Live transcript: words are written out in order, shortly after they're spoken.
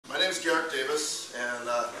name's Garrick and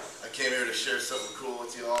I came here to share something cool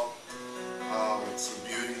with y'all. Some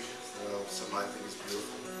beauty, something I think is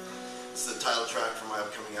beautiful. It's the title track from my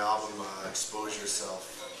upcoming album, Expose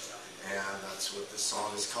Yourself. And that's what this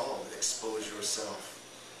song is called, Expose Yourself.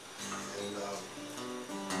 And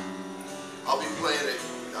I'll be playing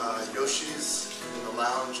at Yoshi's in the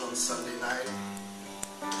lounge on Sunday night.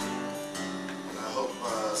 And I hope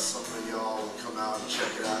some of y'all will come out and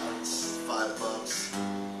check it out. It's $5.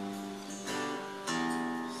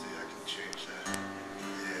 See, I can change that.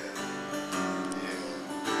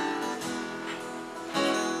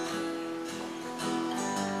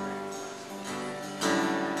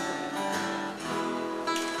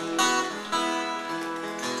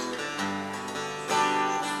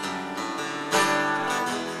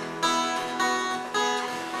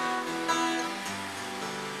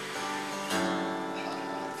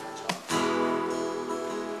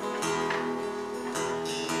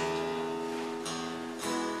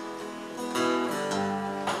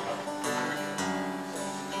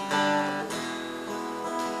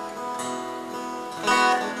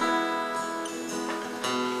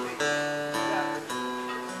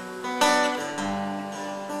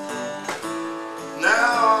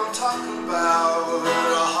 Talking about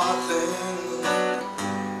a hard thing.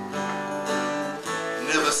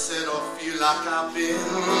 Never said or feel like I've been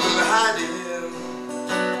hiding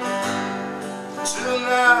till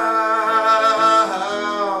now.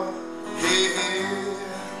 Here.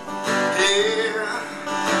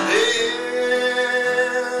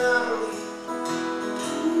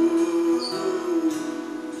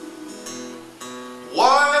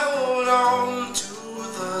 Why hold on to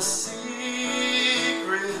the sea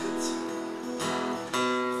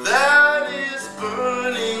that is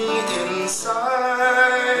burning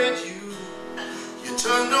inside you? You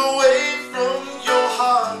turned away from your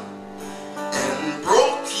heart and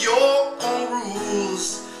broke your own rules.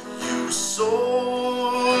 You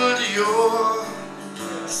sold yourself,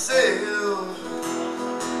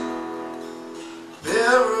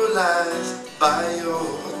 paralyzed by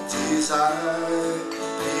your desire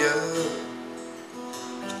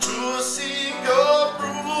to seek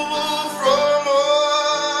approval from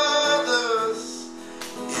others.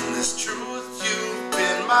 In this truth you've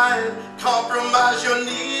been mine. Compromise your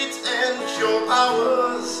needs and your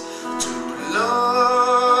powers to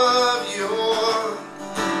love yourself.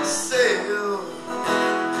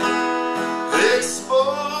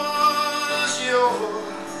 Expose yourself.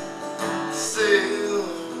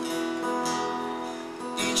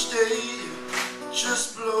 Each day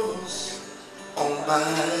just blows on by,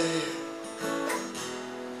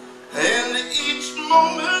 and each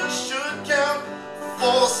moment should count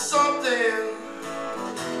for something.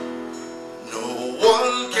 No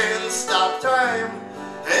one can stop time,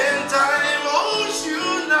 and time owes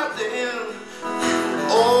you nothing. You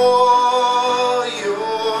owe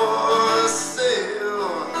yourself.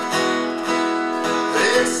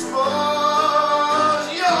 Expose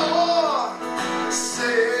yourself.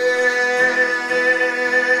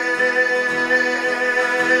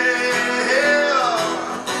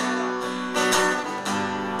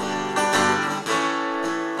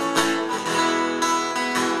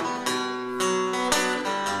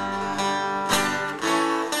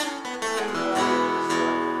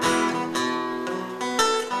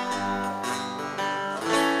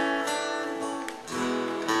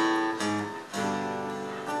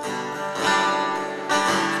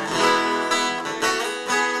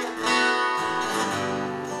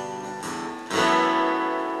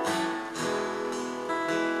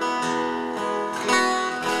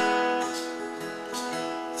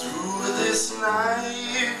 This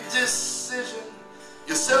naive decision,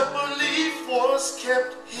 your self-belief was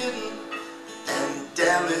kept hidden and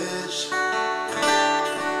damaged.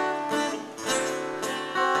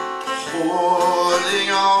 Holding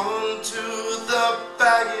on to the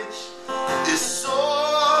baggage is so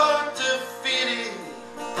defeating.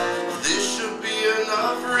 This should be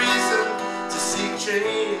enough reason to seek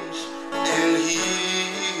change and heal.